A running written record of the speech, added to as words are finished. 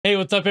Hey,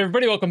 what's up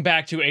everybody? Welcome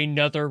back to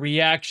another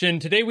reaction.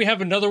 Today we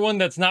have another one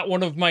that's not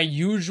one of my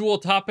usual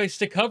topics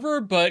to cover,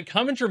 but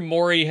commenter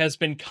Mori has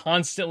been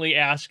constantly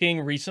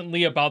asking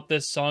recently about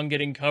this song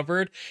getting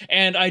covered,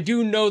 and I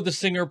do know the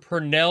singer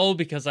Pernelle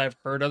because I've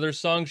heard other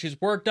songs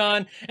she's worked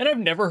on, and I've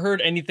never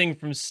heard anything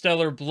from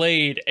Stellar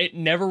Blade. It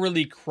never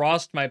really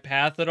crossed my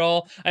path at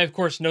all. I of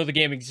course know the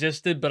game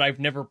existed, but I've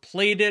never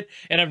played it,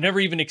 and I've never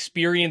even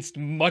experienced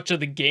much of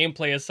the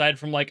gameplay aside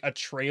from like a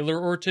trailer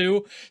or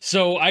two,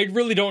 so I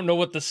really don't know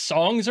what the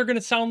songs are going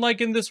to sound like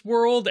in this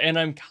world, and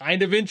I'm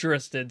kind of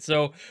interested.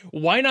 So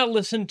why not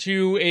listen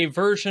to a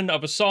version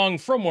of a song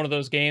from one of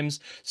those games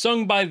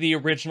sung by the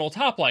original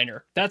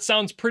topliner? That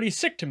sounds pretty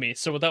sick to me.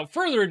 So without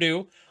further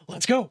ado,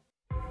 let's go.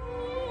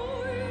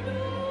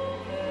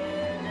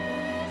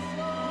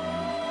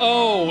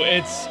 Oh,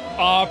 it's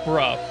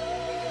opera.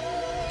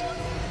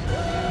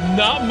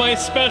 Not my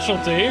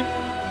specialty.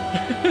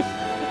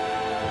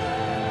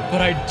 But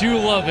I do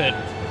love it.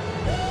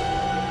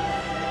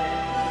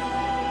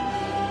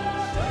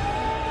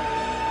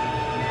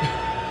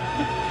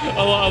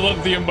 I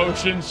love the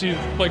emotion. She's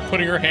like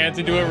putting her hands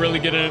into it, really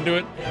getting into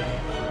it.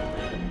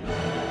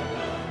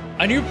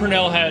 I knew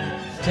Pernelle had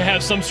to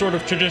have some sort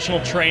of traditional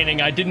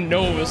training. I didn't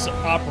know it was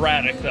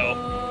operatic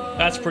though.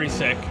 That's pretty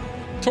sick.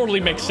 Totally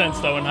makes sense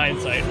though in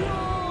hindsight.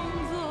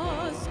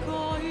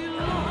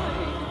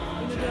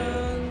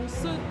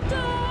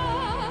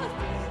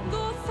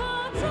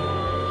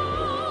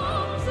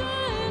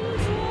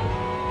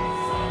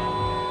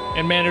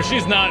 And man, if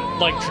she's not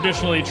like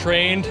traditionally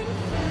trained,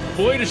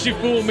 boy, does she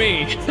fool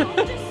me.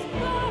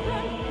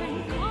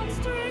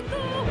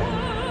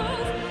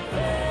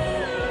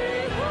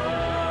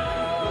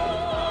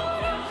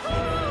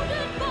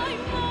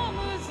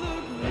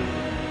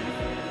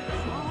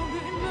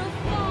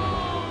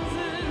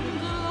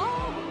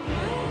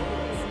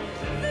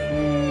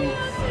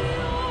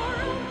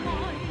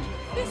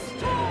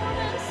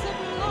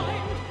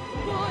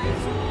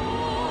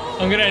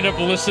 I'm gonna end up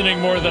listening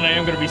more than I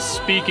am gonna be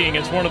speaking.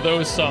 It's one of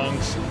those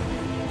songs.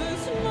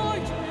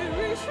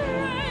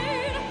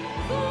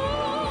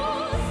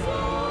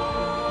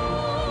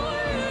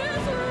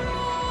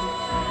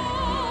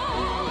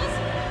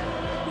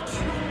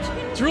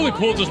 It's really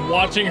cool just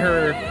watching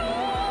her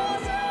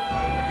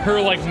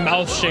like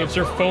mouth shapes,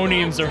 her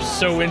phonemes are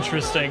so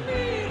interesting.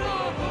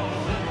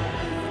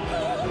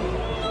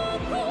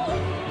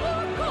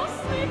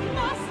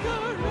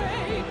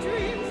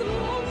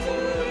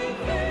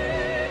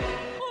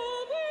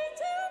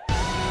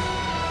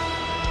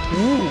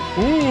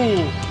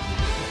 Ooh.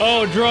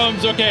 Oh,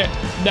 drums, okay.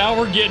 Now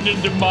we're getting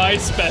into my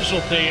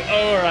specialty.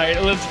 All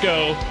right, let's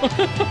go.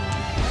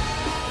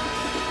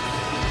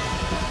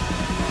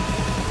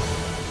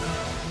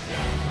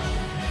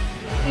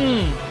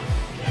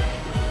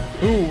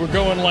 Ooh, we're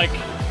going like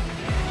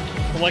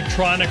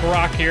electronic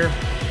rock here.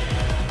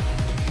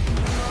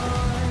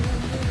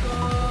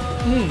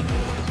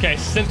 Okay,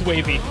 synth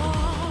wavy.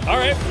 All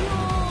right.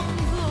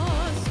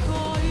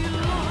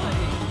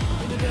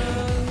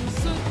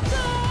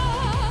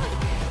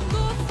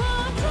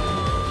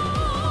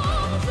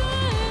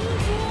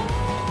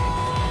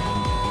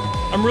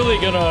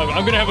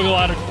 I'm gonna have a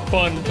lot of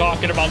fun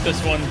talking about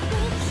this one.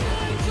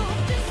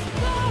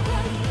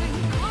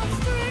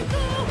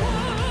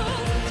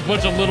 A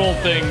bunch of little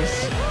things,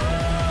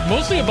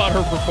 mostly about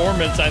her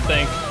performance, I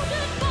think.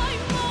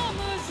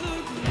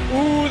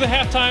 Ooh, the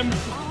halftime.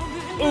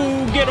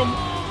 Ooh, get him.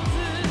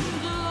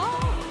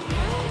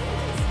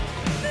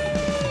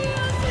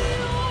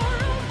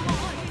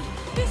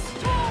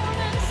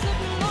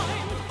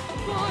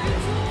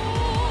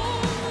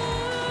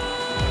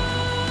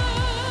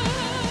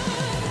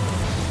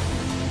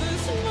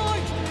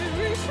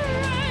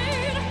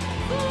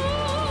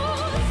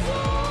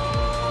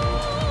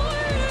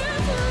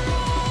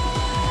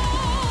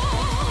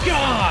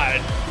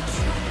 God!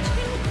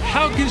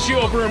 How can she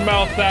open her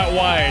mouth that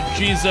wide?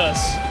 Jesus.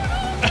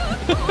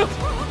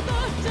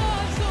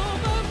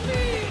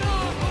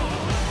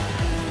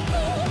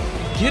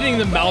 Getting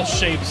the mouth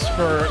shapes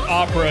for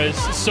opera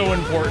is so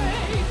important.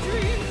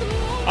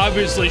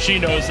 Obviously, she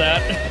knows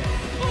that.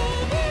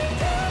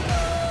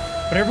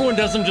 But everyone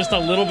does them just a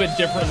little bit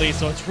differently,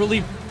 so it's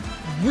really,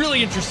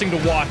 really interesting to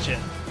watch it.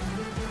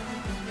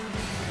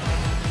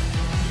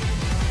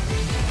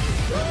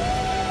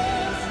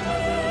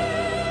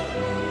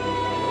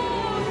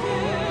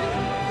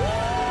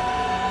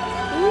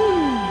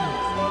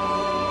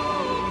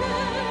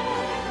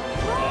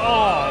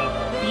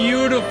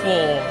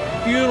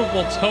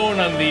 Beautiful tone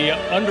on the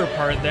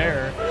underpart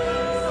there.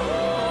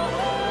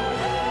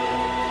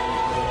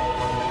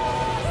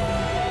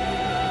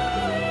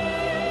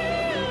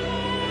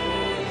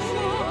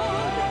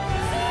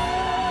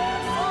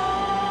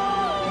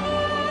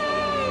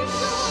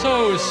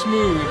 So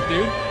smooth,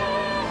 dude.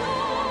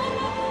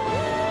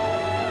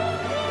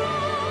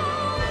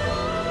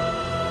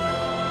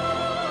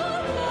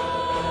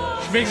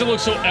 She makes it look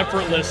so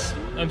effortless.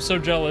 I'm so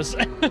jealous.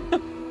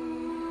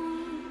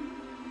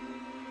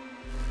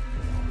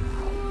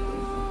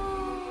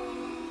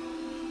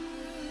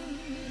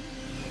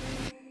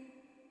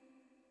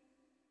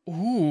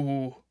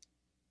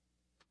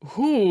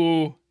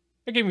 Ooh,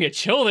 that gave me a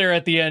chill there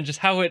at the end, just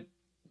how it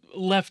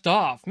left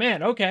off.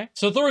 Man, okay.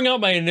 So throwing out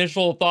my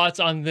initial thoughts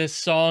on this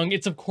song,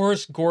 it's of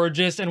course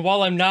gorgeous, and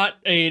while I'm not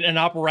an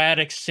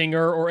operatic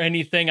singer or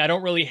anything, I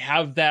don't really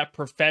have that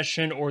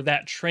profession or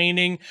that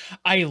training,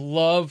 I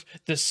love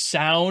the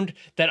sound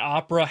that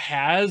opera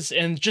has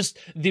and just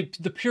the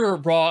pure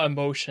raw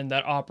emotion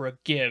that opera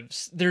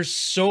gives. There's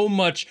so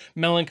much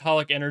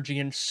melancholic energy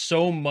and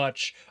so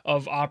much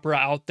of opera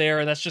out there,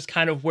 and that's just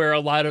kind of where a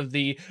lot of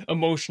the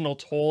emotional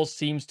toll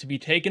seems to be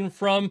taken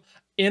from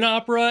in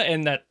opera,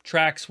 and that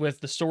tracks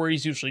with the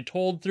stories usually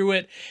told through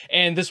it,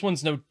 and this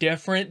one's no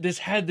different. This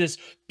had this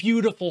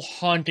beautiful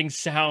haunting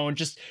sound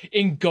just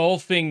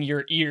engulfing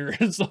your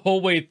ears the whole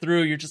way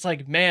through. You're just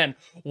like, man,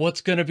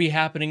 what's gonna be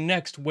happening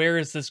next? Where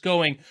is this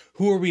going?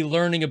 Who are we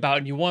learning about?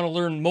 And you want to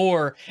learn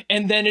more,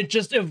 and then it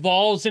just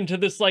evolves into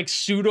this like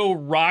pseudo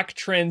rock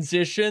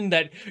transition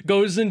that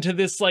goes into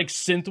this like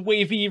synth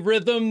wavy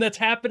rhythm that's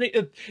happening.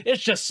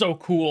 It's just so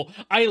cool.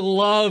 I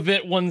love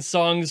it when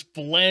songs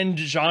blend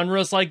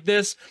genres like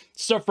this,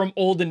 stuff from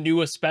old and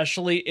new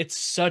especially. It's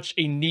such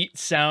a neat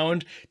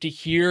sound to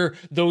hear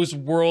those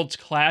worlds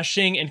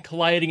clashing and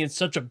colliding in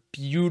such a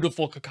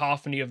beautiful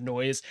cacophony of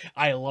noise.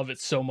 I love it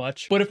so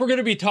much. But if we're going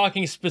to be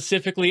talking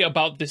specifically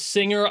about the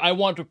singer, I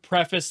want to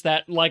preface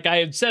that, like I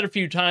have said a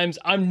few times,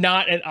 I'm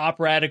not an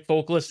operatic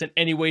vocalist in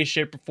any way,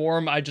 shape, or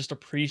form. I just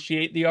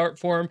appreciate the art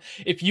form.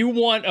 If you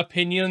want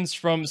opinions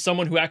from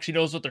someone who actually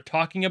knows what they're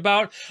talking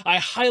about, I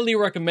highly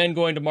recommend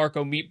going to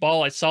Marco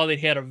Meatball. I saw that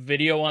he had a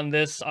video on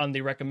this on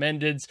the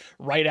recommendeds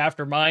right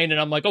after mine,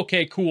 and I'm like,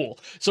 okay, cool.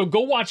 So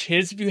go watch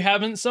his if you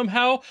haven't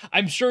somehow.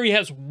 I'm sure he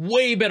has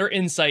way better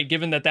insight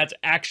given that that's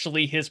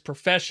actually his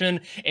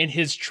profession and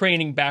his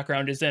training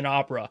background is in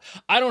opera.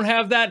 I don't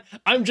have that.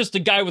 I'm just a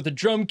guy with a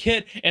drum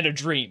kit and a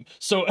dream.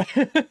 So,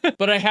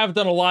 but I have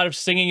done a lot of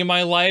singing in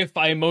my life.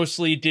 I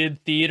mostly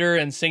did theater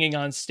and singing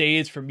on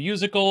stage for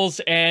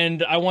musicals,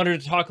 and I wanted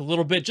to talk a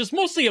little bit just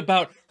mostly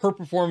about her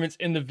performance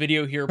in the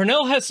video here.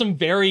 Pernelle has some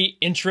very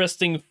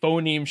interesting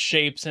phoneme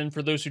shapes, and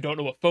for those who don't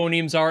know what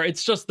phonemes are,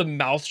 it's just the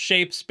mouth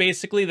shapes,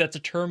 basically. That's a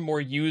term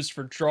more used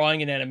for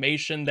drawing and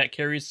animation that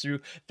carries through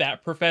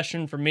that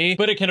profession for me,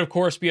 but it can of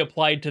course be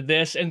applied to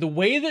this, and the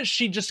way that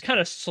she just kind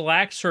of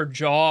slacks her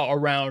jaw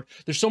around,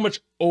 there's so much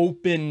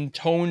open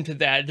tone to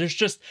that. There's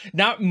just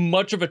not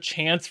much of a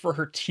chance for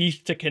her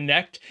teeth to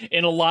connect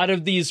in a lot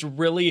of these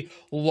really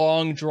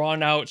long,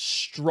 drawn out,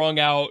 strung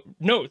out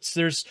notes.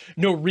 There's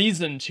no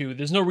reason to.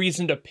 There's no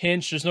reason to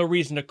pinch. There's no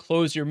reason to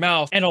close your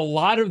mouth. And a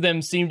lot of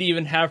them seem to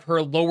even have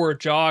her lower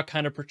jaw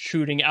kind of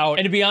protruding out.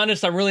 And to be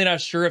honest, I'm really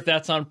not sure if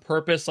that's on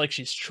purpose, like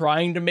she's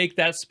trying to make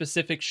that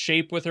specific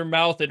shape with her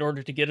mouth in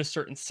order to get a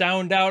certain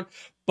sound out.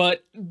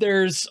 But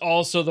there's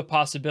also the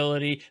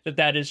possibility that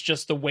that is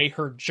just the way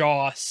her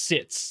jaw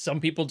sits. Some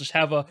people just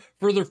have a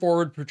further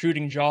forward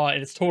protruding jaw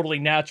and it's totally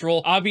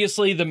natural.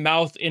 Obviously, the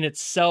mouth in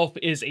itself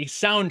is a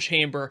sound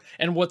chamber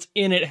and what's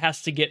in it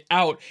has to get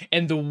out.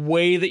 And the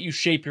way that you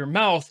shape your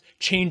mouth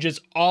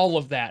changes all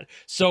of that.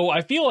 So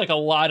I feel like a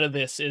lot of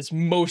this is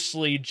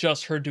mostly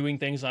just her doing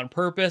things on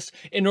purpose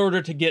in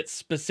order to get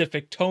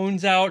specific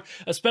tones out,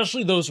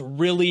 especially those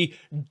really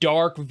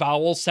dark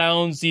vowel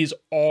sounds, these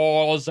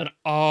ahs and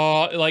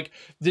ah. Like,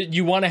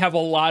 you want to have a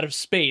lot of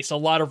space, a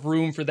lot of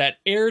room for that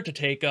air to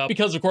take up,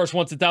 because of course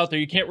once it's out there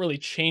you can't really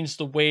change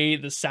the way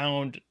the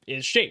sound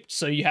is shaped,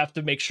 so you have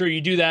to make sure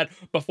you do that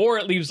before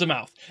it leaves the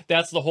mouth.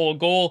 That's the whole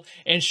goal,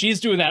 and she's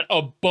doing that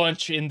a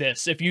bunch in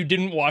this. If you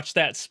didn't watch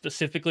that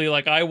specifically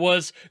like I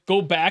was,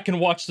 go back and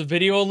watch the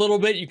video a little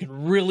bit. You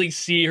can really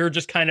see her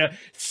just kind of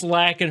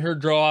slacking her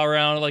jaw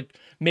around, like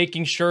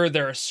making sure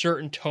there are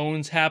certain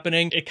tones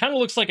happening. It kind of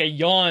looks like a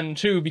yawn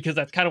too, because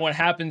that's kind of what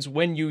happens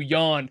when you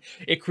yawn.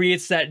 It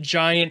creates that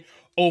giant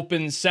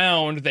open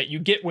sound that you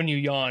get when you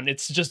yawn.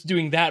 It's just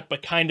doing that,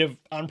 but kind of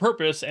on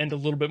purpose and a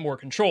little bit more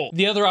controlled.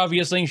 The other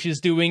obvious thing she's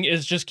doing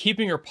is just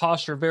keeping her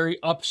posture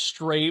very up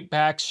straight,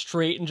 back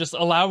straight, and just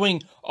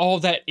allowing all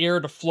that air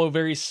to flow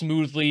very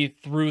smoothly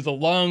through the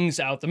lungs,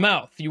 out the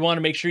mouth. You want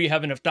to make sure you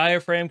have enough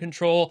diaphragm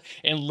control,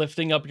 and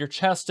lifting up your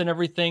chest and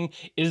everything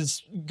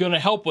is going to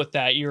help with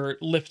that. You're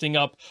lifting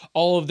up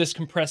all of this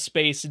compressed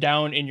space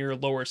down in your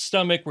lower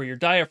stomach where your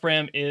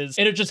diaphragm is,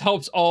 and it just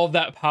helps all of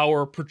that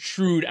power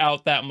protrude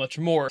out that much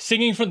more.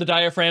 Singing from the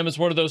diaphragm is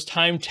one of those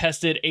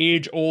time-tested,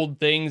 age-old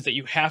things that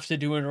you have to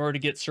do in order to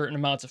get certain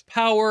amounts of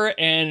power,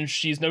 and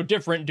she's no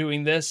different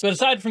doing this. But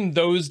aside from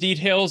those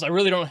details, I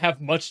really don't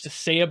have much to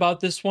say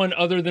about this one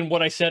other than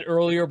what I said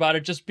earlier about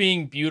it just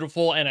being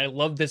beautiful, and I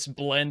love this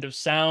blend of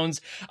sounds.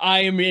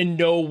 I am in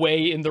no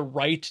way in the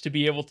right to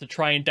be able to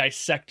try and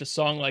dissect a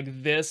song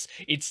like this.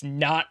 It's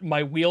not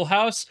my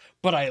wheelhouse,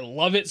 but I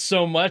love it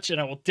so much, and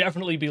I will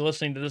definitely be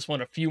listening to this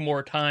one a few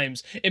more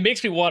times. It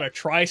makes me want to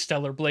try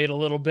Stellar Blade a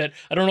little bit,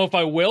 yet. I don't know if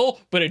I will,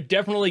 but it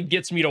definitely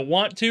gets me to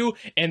want to,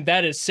 and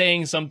that is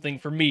saying something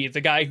for me,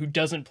 the guy who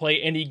doesn't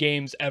play any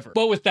games ever.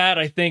 But with that,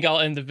 I think I'll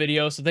end the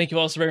video. So thank you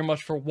all so very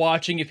much for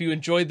watching. If you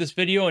enjoyed this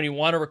video and you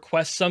want to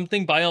request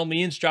something, by all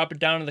means, drop it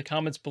down in the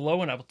comments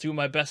below, and I will do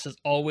my best as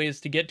always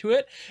to get to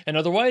it. And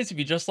otherwise, if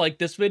you just like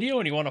this video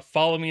and you want to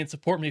follow me and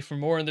support me for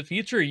more in the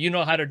future, you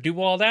know how to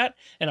do all that,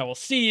 and I will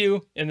see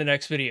you in the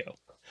next video.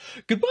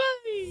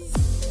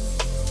 Goodbye!